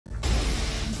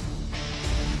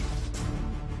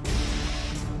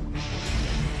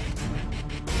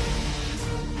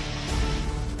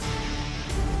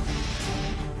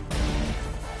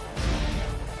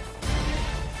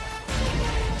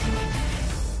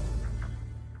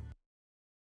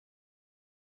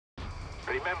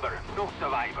Remember, no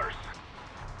survivors.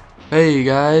 Hey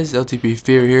guys, LTP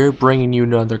Fear here, bringing you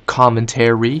another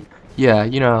commentary. Yeah,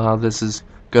 you know how this is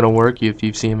gonna work if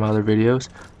you've seen my other videos.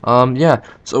 Yeah,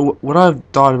 so what I've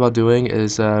thought about doing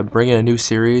is bringing a new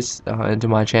series into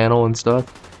my channel and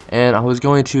stuff, and I was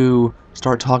going to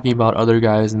start talking about other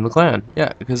guys in the clan.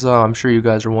 Yeah, because I'm sure you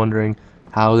guys are wondering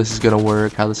how this is gonna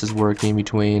work, how this is working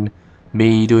between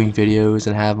me doing videos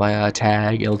and have my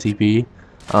tag LTP.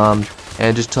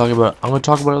 And just talking about, I'm gonna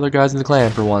talk about other guys in the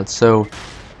clan for once. So.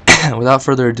 Without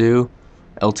further ado,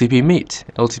 LTP Meat.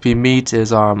 LTP Meat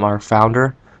is our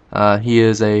founder. He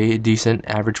is a decent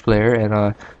average player,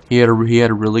 and he had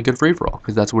a really good free for all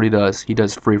because that's what he does. He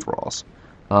does free for alls.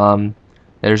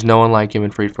 There's no one like him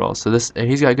in free for alls. So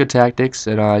he's got good tactics,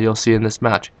 and you'll see in this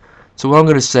match. So what I'm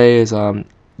gonna say is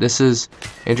this is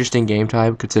interesting game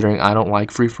time considering I don't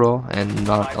like free for all, and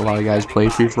not a lot of guys play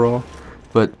free for all,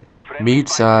 but Meat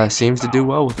seems to do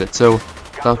well with it. So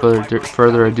without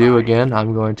further ado, again,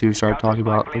 I'm going to start talking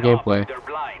about the gameplay.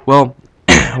 Well,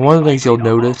 one of the things you'll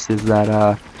notice is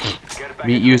that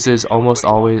Meat uses almost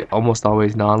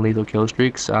always non-lethal kill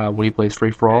streaks when he plays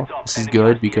free for all. This is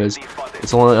good because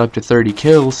it's only up to 30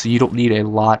 kills, so you don't need a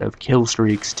lot of kill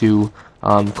streaks to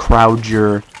crowd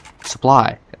your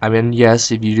supply. I mean, yes,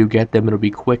 if you do get them, it'll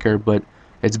be quicker, but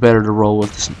it's better to roll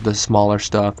with the smaller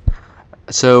stuff.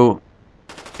 So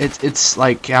it's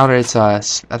like counter. It's I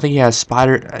think he has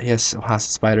spider. Yes,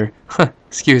 spider.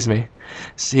 Excuse me.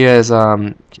 So he has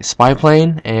spy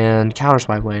plane and counter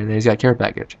spy plane, and he's got care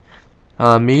package.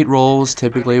 Meat rolls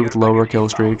typically with lower kill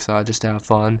streaks, just to have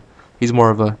fun. He's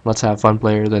more of a let's have fun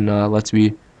player than let's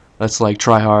like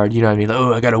try hard. You know what I mean? Like,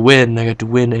 oh, I gotta win. I got to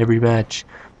win every match.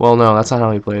 Well, no, that's not how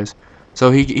he plays.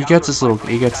 So he gets this little.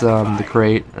 He gets the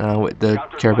crate with the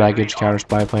care package, counter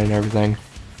spy plane, and everything.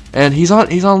 And he's on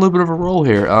a little bit of a roll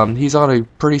here. He's on a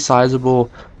pretty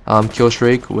sizable kill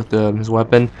streak with his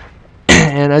weapon,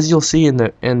 and as you'll see in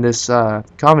this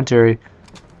commentary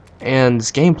and this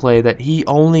gameplay, that he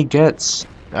only gets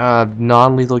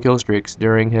non-lethal kill streaks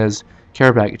during his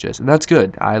care packages, and that's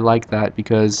good. I like that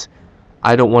because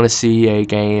I don't want to see a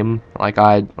game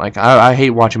I hate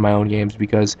watching my own games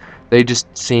because they just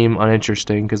seem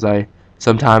uninteresting. Because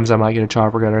sometimes I might get a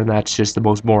chopper gunner, and that's just the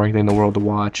most boring thing in the world to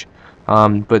watch.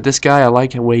 But this guy, I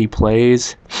like the way he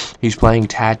plays. He's playing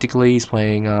tactically. He's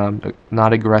playing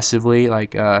not aggressively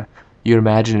like you'd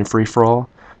imagine in free for all.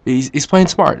 He's playing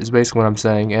smart. Is basically what I'm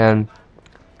saying. And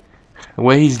the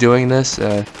way he's doing this,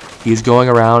 he's going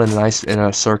around in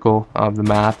a circle of the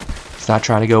map. He's not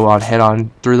trying to go head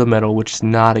on through the middle, which is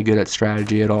not a good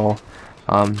strategy at all.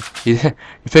 He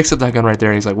picks up that gun right there,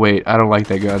 and he's like, "Wait, I don't like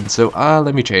that gun. So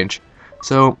let me change."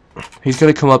 So he's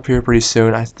gonna come up here pretty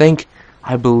soon.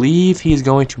 I believe he's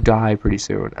going to die pretty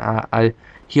soon.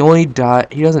 He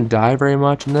doesn't die very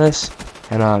much in this,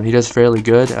 and he does fairly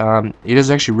good. He does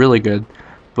actually really good,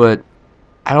 but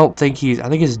I think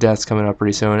his death's coming up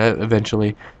pretty soon,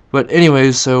 eventually. But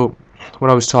anyways, so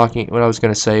what I was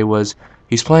gonna say was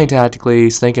he's playing tactically.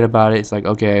 He's thinking about it. He's like,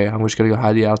 okay, I'm just gonna go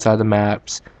hide the outside of the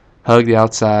maps, hug the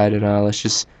outside, and let's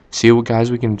just see what guys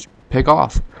we can pick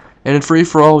off. And in free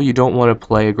for all, you don't want to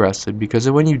play aggressive because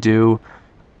when you do,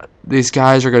 these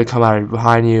guys are going to come out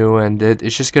behind you, and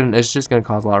it's just gonna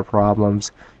cause a lot of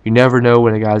problems. You never know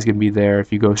when a guy's going to be there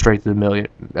if you go straight to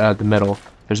the middle.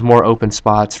 There's more open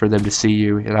spots for them to see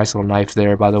you. A nice little knife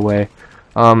there, by the way.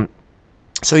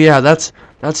 So yeah, that's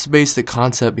the basic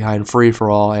concept behind free for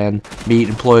all, and Meat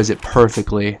employs it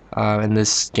perfectly in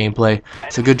this gameplay.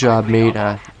 So good job, Meat.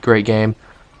 Great game.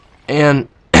 And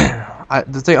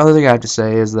the other thing I have to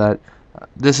say is that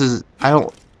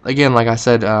again, like I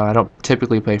said, I don't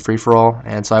typically play free for all,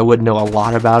 and so I wouldn't know a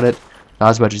lot about it, not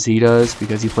as much as he does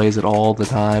because he plays it all the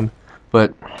time.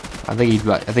 But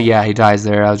yeah, he dies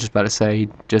there. I was just about to say he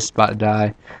just about to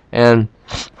die, and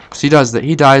so he does that.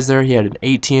 He dies there. He had an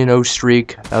 18-0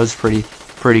 streak. That was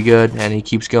pretty good, and he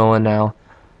keeps going now,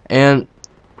 and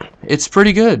it's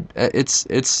pretty good. It's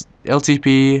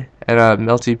LTP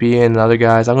and other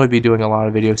guys. I'm going to be doing a lot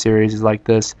of video series like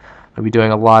this. I'll be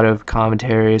doing a lot of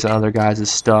commentaries on other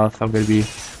guys' stuff. I'm going to be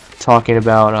talking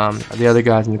about the other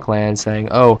guys in the clan, saying,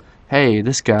 oh, hey,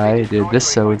 this guy did this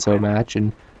so-and-so match,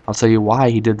 and I'll tell you why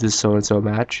he did this so-and-so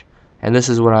match. And this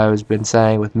is what I've been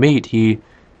saying with Meat. He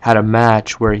had a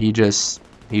match where he just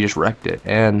wrecked it,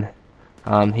 and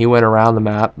he went around the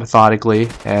map methodically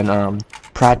and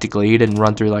practically. He didn't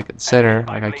run through like the center,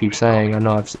 like I keep saying. I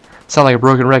know I sound like a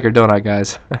broken record, don't I,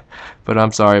 guys? But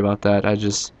I'm sorry about that.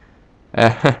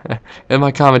 In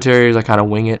my commentaries, I kind of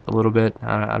wing it a little bit.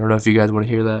 I don't know if you guys want to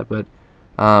hear that, but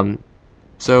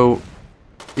so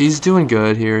he's doing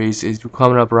good here. He's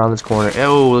coming up around this corner.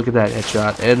 Oh, look at that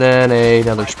headshot, and then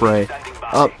another spray.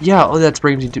 Yeah, oh, that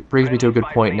brings me to a good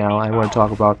point now. I want to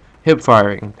talk about hip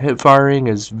firing. Hip firing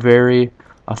is very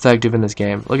effective in this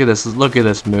game. Look at this. Look at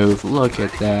this move. Look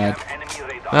at that.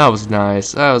 That was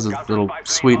nice. That was a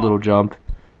sweet little jump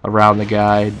around the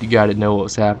guy. You got to know what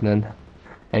was happening,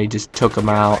 and he just took him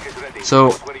out.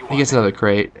 So he gets another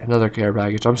crate, another care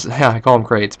package. Yeah, I call them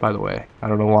crates, by the way. I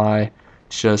don't know why.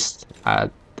 It's just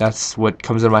that's what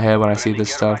comes in my head when I see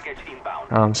this stuff.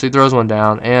 So he throws one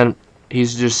down, and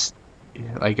he's just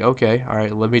like, okay, all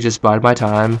right, let me just bide my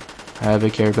time. I have a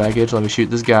care package. Let me shoot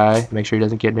this guy. Make sure he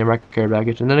doesn't get near my care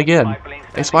package. And then again,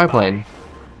 a spy plane.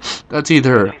 That's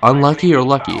either unlucky or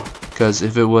lucky. Because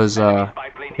if it was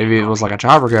like a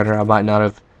chopper gunner, I might not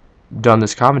have done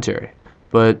this commentary.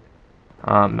 But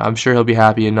I'm sure he'll be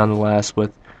happy nonetheless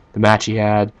with the match he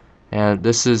had. And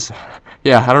this is,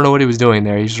 yeah, I don't know what he was doing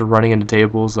there. He's just running into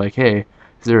tables like, hey,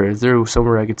 is there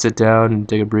somewhere I could sit down and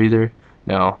take a breather?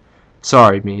 No.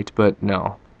 Sorry, Meat, but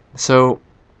no. So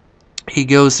he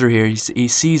goes through here. He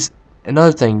sees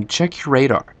another thing. Check your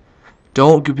radar.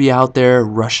 Don't be out there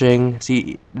rushing.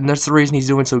 See, and that's the reason he's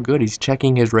doing so good. He's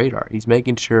checking his radar. He's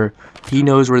making sure he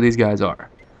knows where these guys are.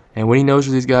 And when he knows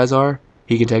where these guys are,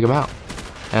 he can take them out.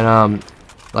 And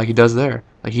like he does there.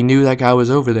 Like he knew that guy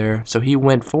was over there, so he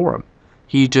went for him.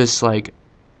 He just like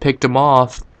picked him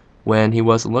off when he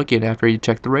wasn't looking after he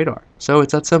checked the radar. So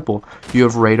it's that simple. You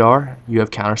have radar, you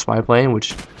have counter spy plane,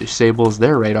 which disables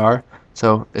their radar.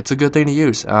 So it's a good thing to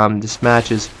use. This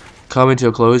match is coming to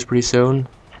a close pretty soon.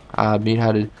 Meat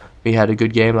had a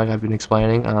good game, like I've been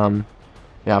explaining.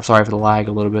 Yeah, I'm sorry for the lag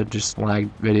a little bit, just lag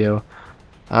video.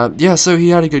 Yeah, so he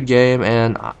had a good game,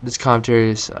 and this commentary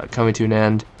is coming to an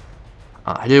end.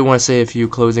 I did want to say a few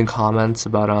closing comments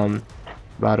about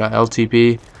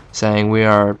LTP, saying we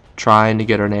are trying to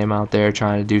get our name out there,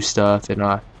 trying to do stuff and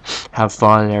have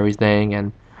fun and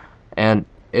everything, and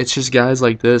it's just guys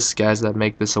like this, guys that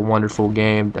make this a wonderful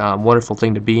game, wonderful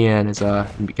thing to be in. Is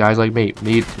guys like Meat.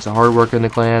 Meat is a hard worker in the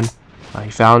clan. He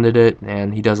founded it,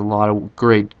 and he does a lot of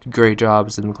great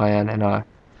jobs in the clan. And if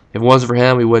it wasn't for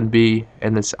him, we wouldn't be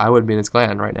in this. I wouldn't be in this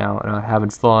clan right now, having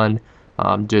fun,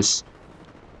 just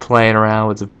playing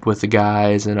around with the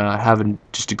guys and having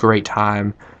just a great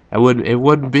time. I wouldn't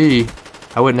be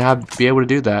able to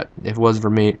do that if it wasn't for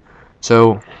Meat.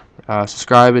 So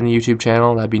subscribe in the YouTube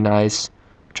channel. That'd be nice.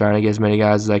 Trying to get as many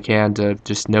guys as I can to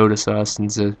just notice us,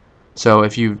 and so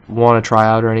if you want to try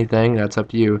out or anything, that's up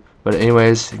to you. But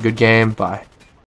anyways, good game. Bye.